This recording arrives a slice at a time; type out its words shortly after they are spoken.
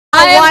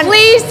I am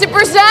pleased to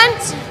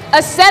present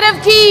a set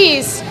of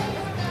keys.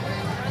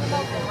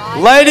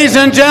 Ladies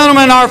and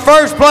gentlemen, our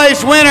first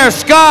place winner,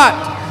 Scott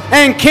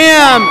and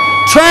Kim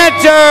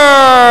Tranter.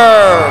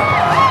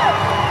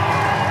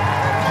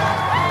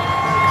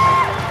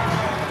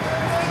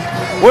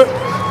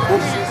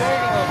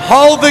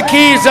 Hold the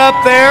keys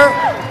up there.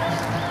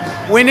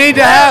 We need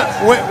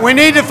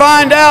to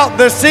find out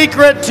the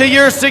secret to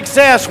your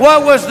success.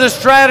 What was the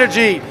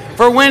strategy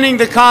for winning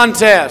the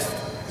contest?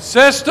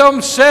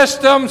 System,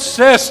 system,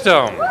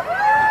 system.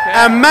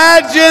 Okay.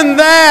 Imagine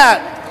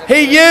that.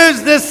 He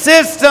used the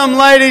system,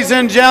 ladies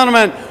and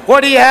gentlemen.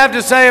 What do you have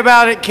to say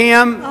about it,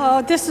 Kim?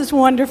 Oh, this is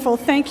wonderful.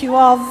 Thank you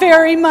all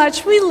very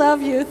much. We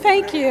love you.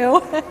 Thank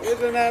you.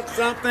 Isn't that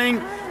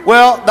something?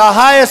 Well, the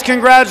highest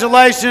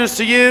congratulations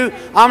to you.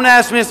 I'm going to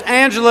ask Miss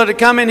Angela to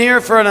come in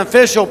here for an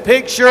official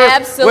picture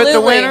with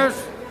the winners.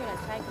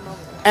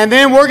 And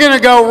then we're going to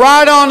go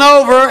right on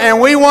over,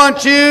 and we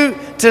want you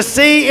to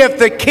see if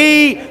the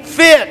key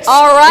fits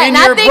in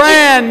your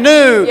brand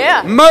new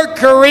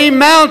Mercury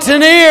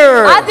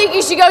Mountaineer. I think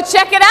you should go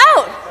check it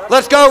out.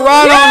 Let's go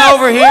right on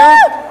over here.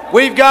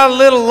 We've got a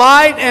little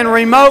light and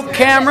remote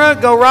camera.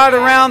 Go right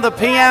around the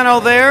piano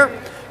there.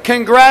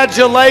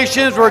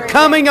 Congratulations. We're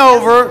coming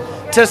over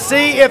to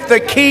see if the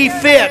key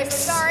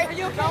fits.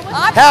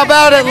 How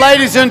about it,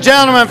 ladies and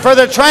gentlemen, for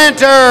the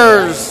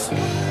Tranters?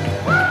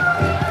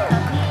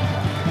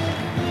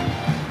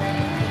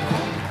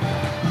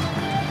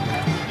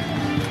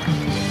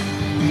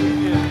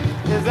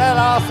 Is that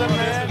awesome,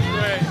 man?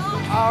 Great.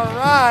 All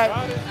right.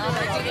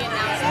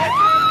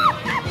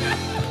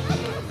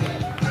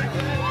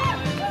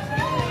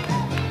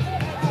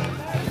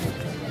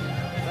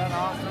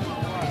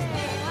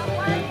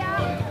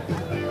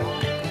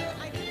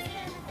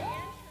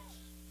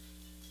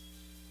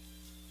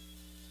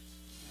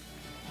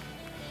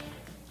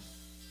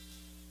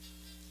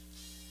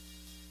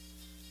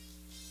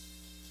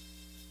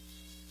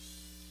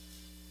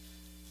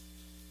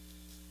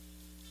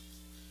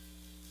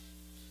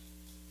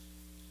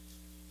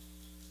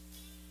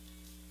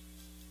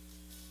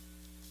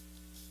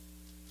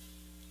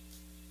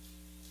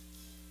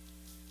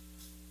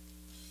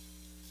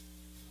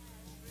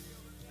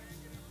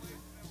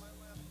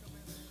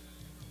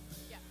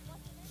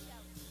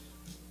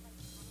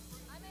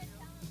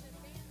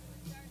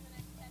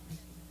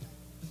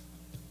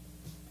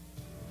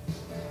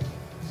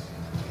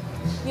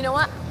 You know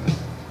what?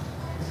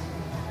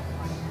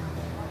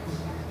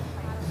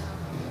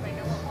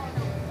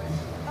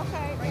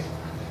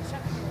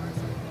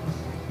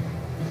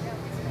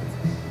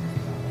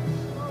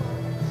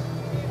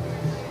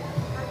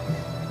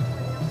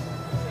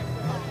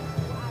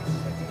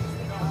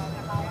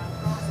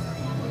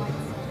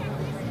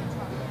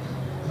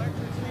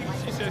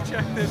 She said,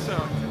 check this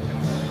out.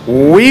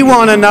 We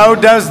want to know,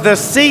 does the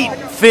seat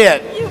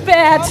fit? You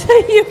bet.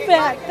 You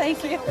bet.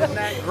 Thank you. Isn't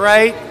that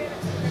great?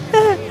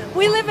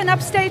 We live in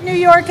upstate New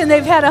York, and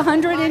they've had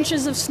 100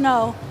 inches of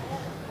snow.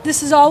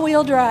 This is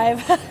all-wheel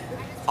drive.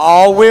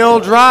 All-wheel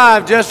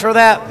drive, just for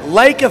that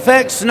lake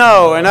effect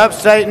snow in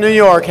upstate New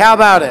York. How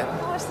about it?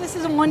 Gosh, this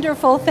is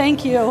wonderful.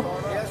 Thank you.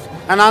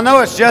 And I know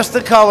it's just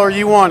the color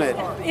you wanted.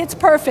 It's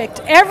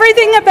perfect.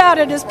 Everything about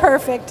it is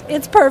perfect.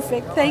 It's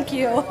perfect. Thank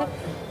you.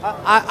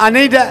 I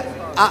need to.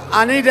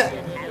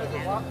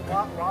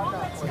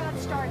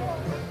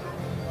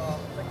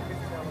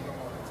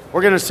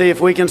 We're going to see if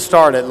we can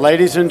start it.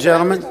 Ladies and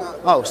gentlemen,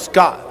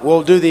 Scott,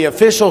 we'll do the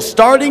official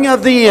starting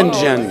of the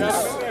engines.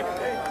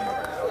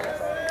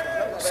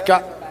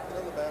 Scott.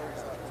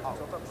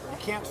 You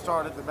can't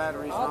start it, the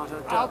battery's not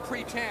hooked up. I'll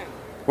pretend.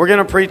 We're going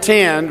to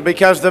pretend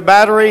because the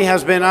battery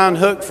has been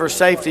unhooked for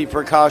safety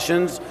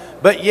precautions.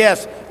 But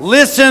yes,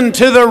 listen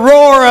to the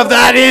roar of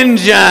that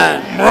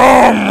engine.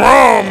 Vroom,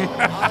 vroom.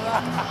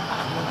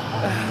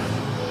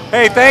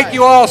 Hey, thank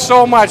you all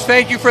so much.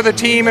 Thank you for the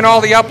team and all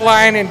the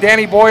upline and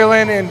Danny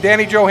Boylan and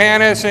Danny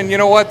Johannes. And you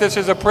know what? This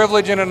is a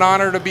privilege and an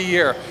honor to be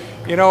here.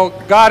 You know,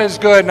 God is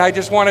good, and I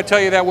just want to tell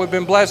you that we've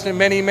been blessed in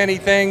many, many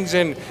things,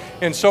 and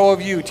so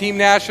have you. Team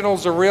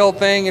National's a real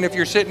thing, and if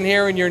you're sitting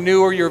here and you're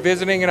new or you're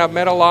visiting, and I've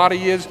met a lot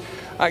of yous,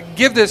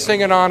 give this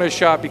thing an honest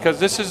shot, because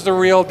this is the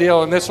real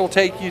deal, and this will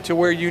take you to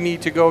where you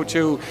need to go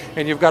to,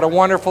 and you've got a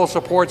wonderful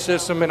support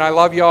system, and I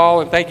love you all,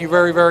 and thank you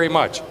very, very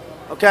much.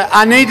 Okay,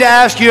 I need to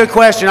ask you a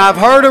question. I've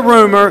heard a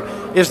rumor.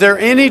 Is there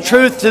any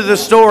truth to the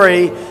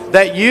story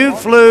that you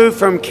flew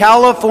from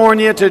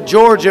California to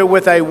Georgia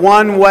with a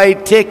one-way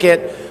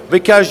ticket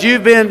because you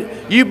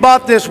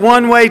bought this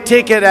one-way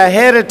ticket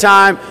ahead of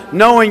time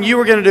knowing you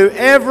were going to do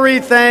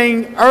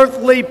everything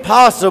earthly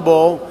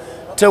possible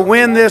to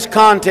win this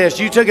contest?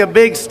 You took a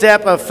big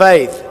step of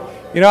faith.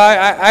 You know,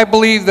 I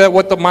believe that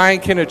what the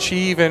mind can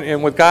achieve,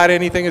 and with God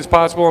anything is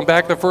possible. And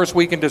back the first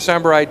week in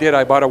December I did.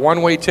 I bought a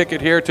one-way ticket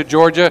here to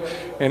Georgia,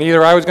 and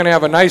either I was going to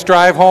have a nice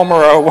drive home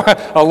or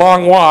a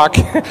long walk.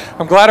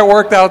 I'm glad it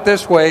worked out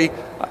this way.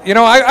 You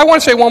know, I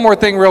want to say one more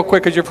thing real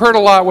quick, because you've heard a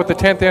lot with the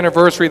 10th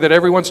anniversary that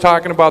everyone's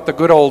talking about the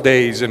good old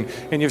days, and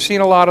you've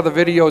seen a lot of the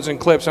videos and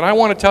clips, and I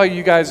want to tell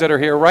you guys that are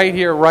here,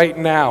 right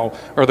now,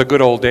 are the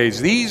good old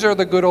days. These are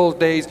the good old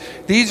days.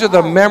 These are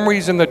the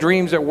memories and the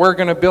dreams that we're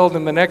going to build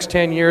in the next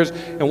 10 years,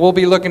 and we'll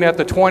be looking at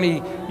the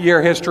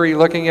 20-year history,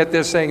 looking at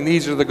this, saying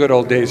these are the good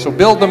old days. So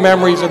build the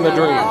memories and the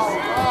dreams,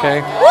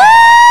 okay?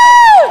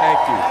 Thank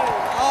you.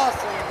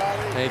 Awesome,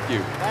 buddy. Thank you.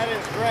 That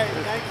is great.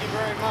 Thank you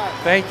very much.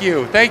 Thank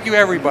you. Thank you,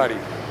 everybody.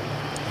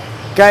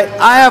 Okay,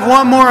 I have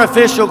one more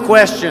official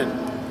question.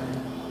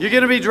 You're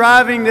going to be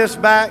driving this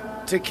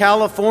back to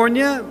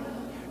California?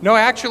 No,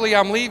 actually,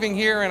 I'm leaving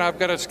here, and I've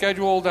got a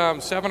scheduled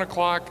 7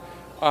 o'clock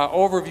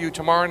overview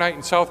tomorrow night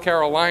in South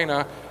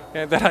Carolina,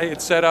 and that I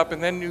had set up,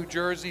 and then New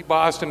Jersey,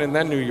 Boston, and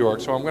then New York.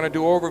 So I'm going to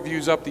do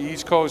overviews up the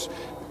East Coast,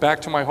 back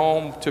to my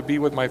home to be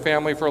with my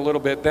family for a little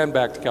bit, then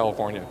back to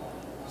California.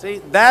 See,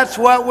 that's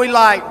what we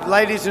like,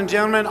 ladies and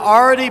gentlemen,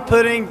 already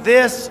putting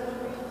this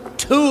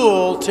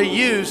tool to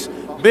use,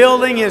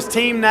 building his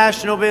team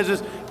national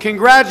business.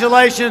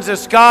 Congratulations to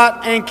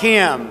Scott and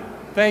Kim.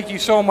 Thank you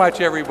so much,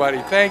 everybody.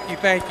 Thank you,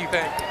 thank you,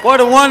 thank you. What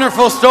a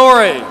wonderful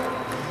story.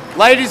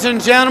 Ladies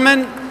and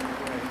gentlemen,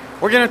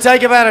 we're going to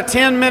take about a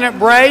 10-minute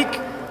break.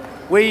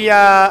 We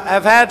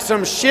have had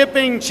some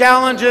shipping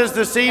challenges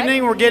this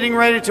evening. We're getting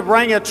ready to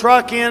bring a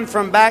truck in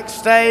from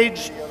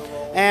backstage.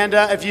 And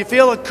if you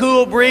feel a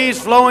cool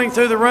breeze flowing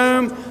through the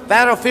room,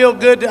 that'll feel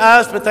good to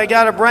us, but they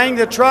got to bring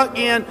the truck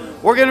in.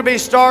 We're going to be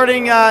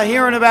starting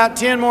here in about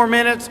 10 more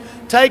minutes.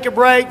 Take a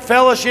break,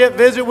 fellowship,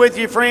 visit with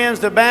your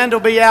friends. The band will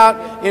be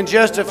out in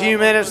just a few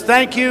minutes.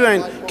 Thank you,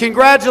 and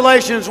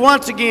congratulations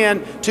once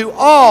again to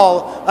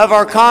all of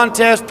our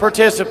contest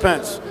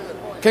participants.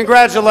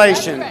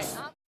 Congratulations.